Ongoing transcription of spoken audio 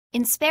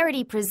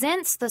Insperity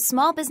presents the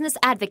Small Business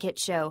Advocate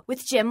Show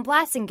with Jim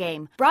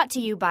Blasingame, brought to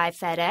you by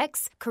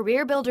FedEx,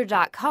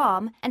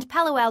 CareerBuilder.com, and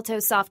Palo Alto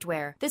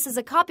Software. This is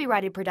a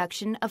copyrighted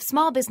production of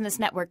Small Business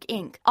Network,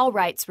 Inc., all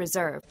rights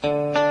reserved.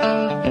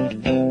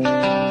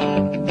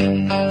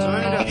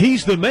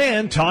 He's the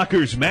man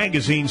Talkers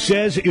Magazine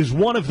says is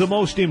one of the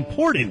most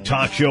important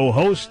talk show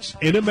hosts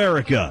in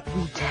America.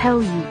 We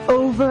tell you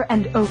over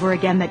and over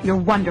again that you're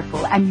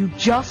wonderful, and you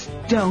just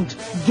don't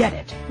get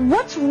it.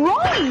 What's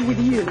wrong with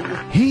you?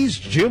 He's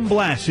Jim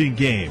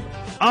Blasingame,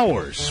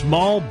 our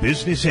small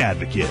business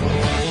advocate.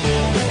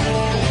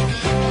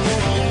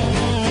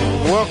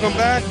 Welcome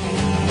back.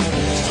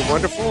 Mr.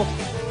 Wonderful,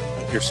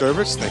 at your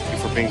service. Thank you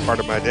for being part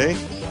of my day.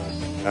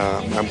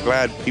 I'm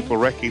glad people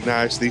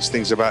recognize these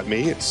things about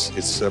me.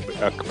 It's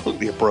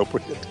completely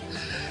appropriate.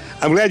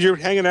 I'm glad you're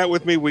hanging out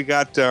with me. We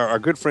got our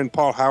good friend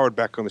Paul Howard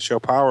back on the show.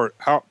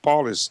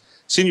 Paul is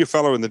Senior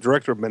Fellow and the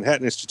Director of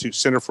Manhattan Institute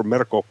Center for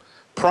Medical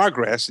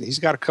Progress, and he's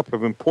got a couple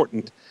of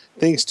important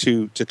things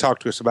to talk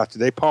to us about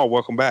today. Paul,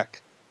 welcome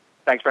back.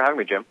 Thanks for having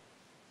me, Jim.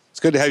 It's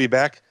good to have you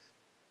back.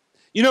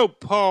 You know,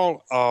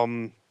 Paul,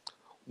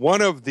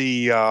 one of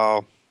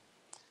the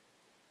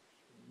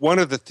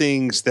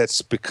things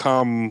that's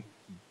become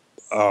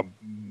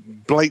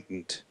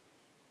blatant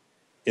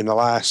in the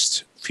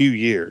last few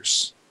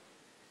years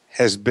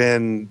has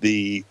been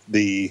the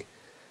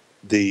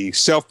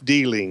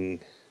self-dealing,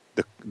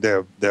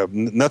 the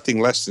nothing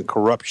less than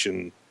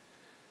corruption,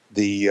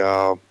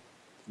 the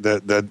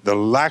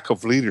lack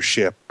of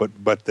leadership,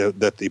 but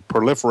the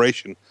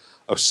proliferation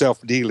of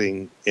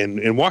self-dealing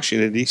in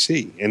Washington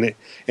D.C. and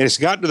it's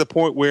gotten to the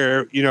point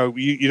where you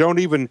don't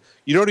even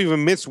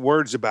mince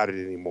words about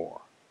it anymore.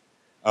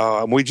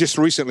 We just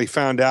recently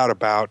found out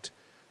about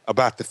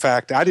the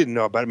fact, I didn't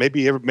know about it.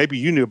 Maybe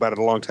you knew about it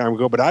a long time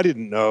ago, but I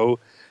didn't know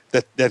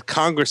that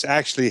Congress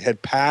actually had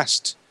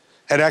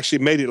actually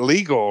made it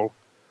legal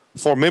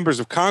for members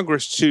of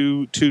Congress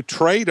to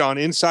trade on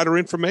insider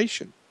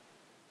information.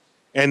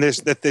 And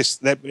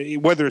that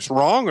whether it's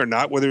wrong or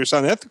not, whether it's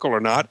unethical or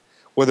not,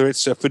 whether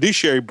it's a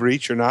fiduciary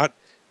breach or not,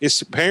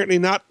 it's apparently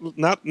not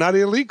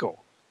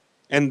illegal.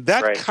 And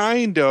that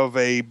kind of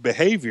a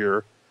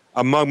behavior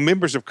among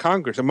members of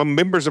Congress, among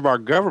members of our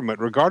government,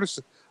 regardless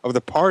of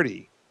the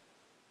party,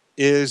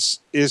 is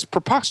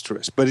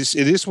preposterous. But it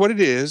is what it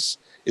is.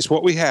 It's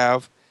what we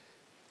have.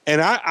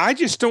 And I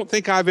just don't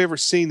think I've ever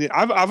seen it.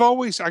 I've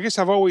always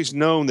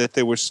known that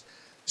there was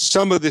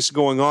some of this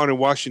going on in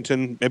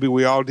Washington. Maybe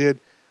we all did.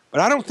 But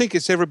I don't think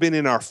it's ever been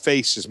in our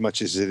face as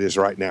much as it is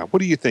right now.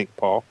 What do you think,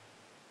 Paul?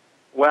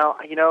 Well,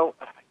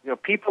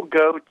 people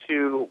go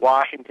to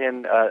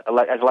Washington as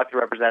elected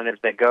representatives.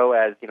 They go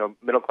as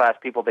middle-class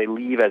people. They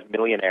leave as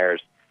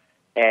millionaires.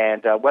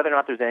 And whether or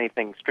not there's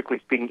anything, strictly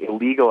speaking,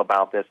 illegal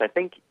about this, I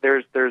think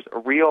there's a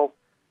real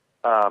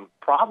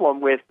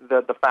problem with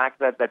the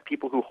fact that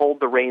people who hold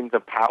the reins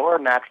of power,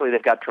 naturally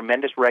they've got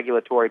tremendous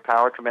regulatory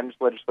power, tremendous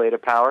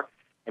legislative power,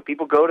 and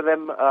people go to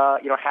them,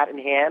 hat in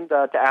hand,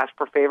 to ask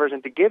for favors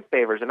and to give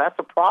favors. And that's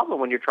a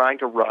problem when you're trying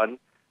to run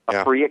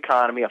a free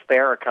economy, a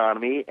fair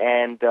economy,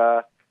 and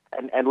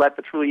let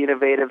the truly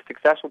innovative,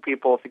 successful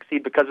people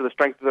succeed because of the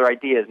strength of their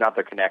ideas, not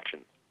their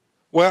connections.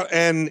 Well,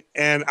 and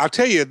I'll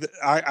tell you,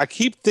 I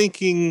keep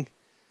thinking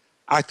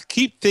of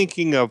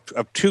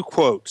two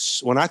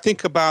quotes when I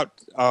think about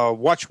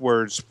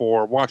watchwords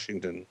for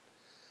Washington.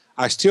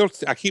 I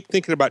keep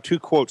thinking about two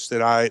quotes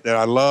that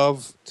I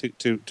love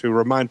to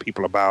remind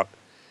people about,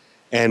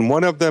 and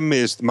one of them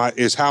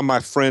is how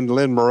my friend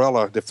Lynn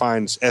Morella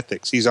defines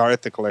ethics. He's our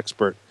ethical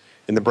expert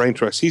in the Brain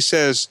Trust. He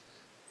says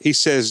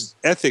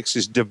ethics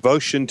is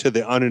devotion to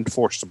the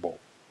unenforceable.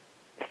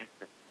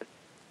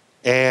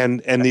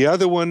 And the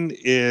other one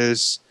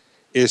is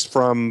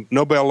from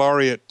Nobel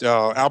laureate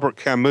Albert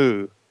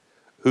Camus,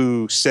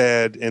 who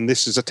said, and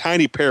this is a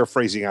tiny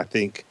paraphrasing, I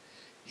think,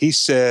 he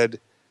said,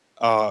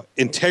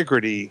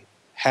 integrity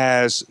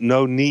has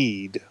no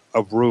need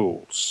of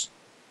rules.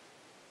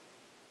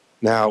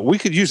 Now, we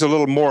could use a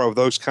little more of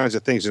those kinds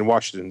of things in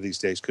Washington these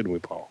days, couldn't we,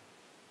 Paul?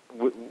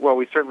 Well,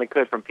 we certainly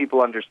could, from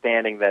people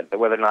understanding that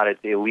whether or not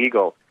it's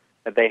illegal,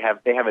 that they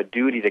have a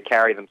duty to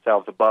carry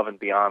themselves above and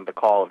beyond the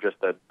call of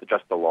just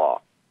the law.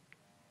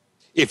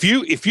 If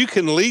you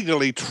can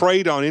legally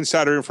trade on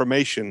insider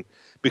information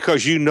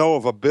because you know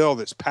of a bill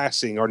that's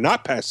passing or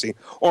not passing,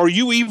 or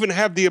you even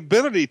have the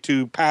ability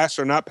to pass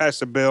or not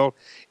pass a bill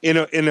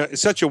in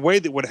such a way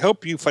that would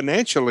help you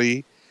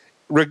financially,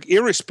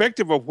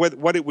 irrespective of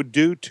what it would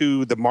do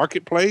to the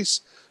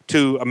marketplace,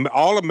 to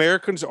all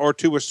Americans or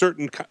to a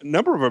certain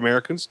number of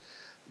Americans,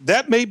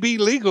 that may be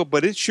legal,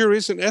 but it sure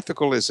isn't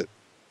ethical, is it?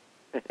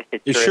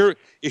 It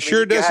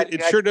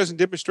sure doesn't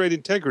demonstrate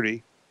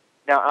integrity.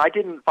 Now, I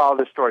didn't follow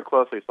this story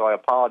closely, so I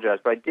apologize,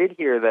 but I did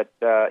hear that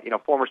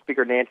former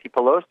Speaker Nancy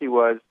Pelosi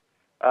was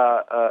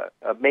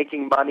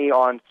making money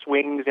on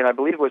swings, and I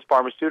believe it was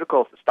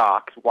pharmaceutical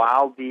stocks,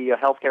 while the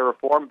healthcare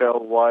reform bill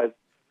was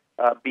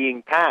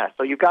being passed.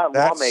 So you've got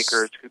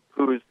lawmakers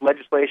whose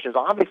legislation is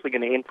obviously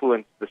going to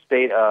influence the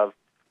state of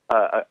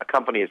a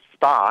company's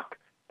stock.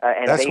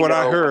 And that's what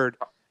I heard.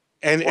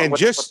 And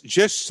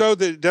just so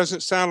that it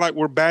doesn't sound like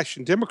we're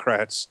bashing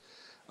Democrats,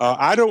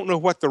 I don't know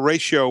what the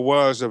ratio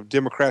was of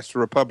Democrats to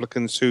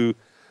Republicans who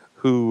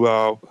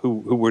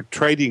were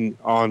trading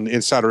on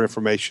insider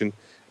information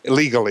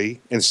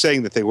illegally and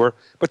saying that they were,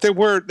 but there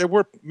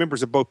were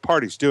members of both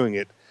parties doing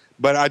it.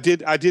 But I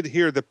did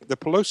hear the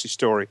Pelosi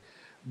story.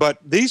 But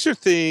these are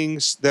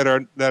things that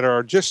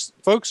are just,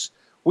 folks,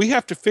 we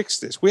have to fix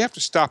this. We have to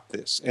stop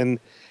this. And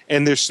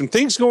there's some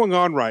things going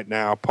on right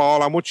now,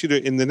 Paul. I want you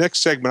to, in the next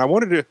segment,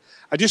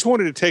 I just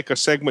wanted to take a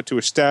segment to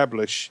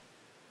establish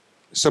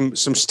some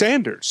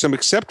standards, some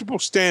acceptable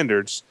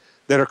standards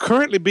that are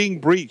currently being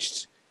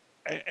breached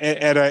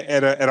at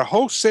a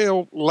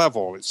wholesale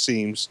level, it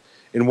seems,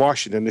 in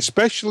Washington,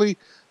 especially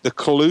the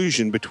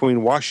collusion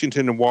between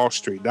Washington and Wall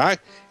Street. I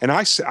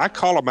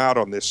call them out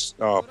on this,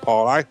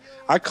 Paul.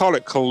 I call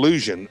it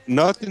collusion,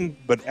 nothing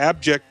but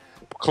abject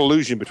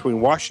collusion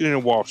between Washington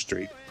and Wall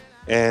Street.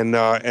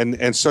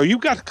 And so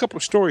you've got a couple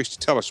of stories to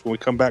tell us when we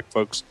come back,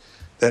 folks,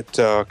 that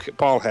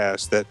Paul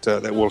has that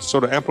will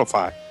sort of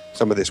amplify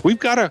some of this. We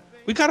got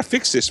to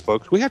fix this,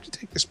 folks. We have to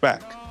take this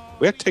back.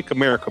 We have to take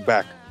America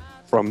back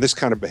from this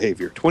kind of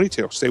behavior.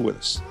 22, stay with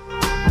us.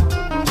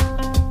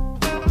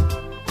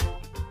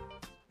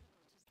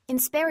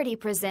 Insperity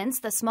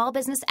presents the Small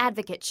Business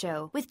Advocate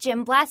Show with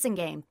Jim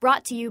Blasingame,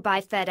 brought to you by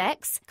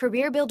FedEx,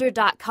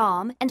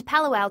 CareerBuilder.com, and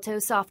Palo Alto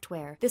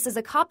Software. This is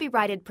a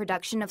copyrighted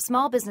production of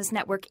Small Business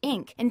Network,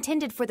 Inc.,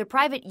 intended for the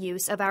private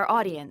use of our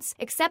audience.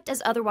 Except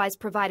as otherwise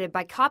provided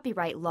by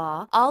copyright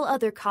law, all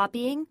other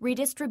copying,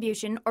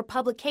 redistribution, or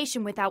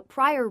publication without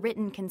prior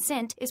written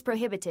consent is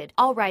prohibited.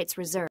 All rights reserved.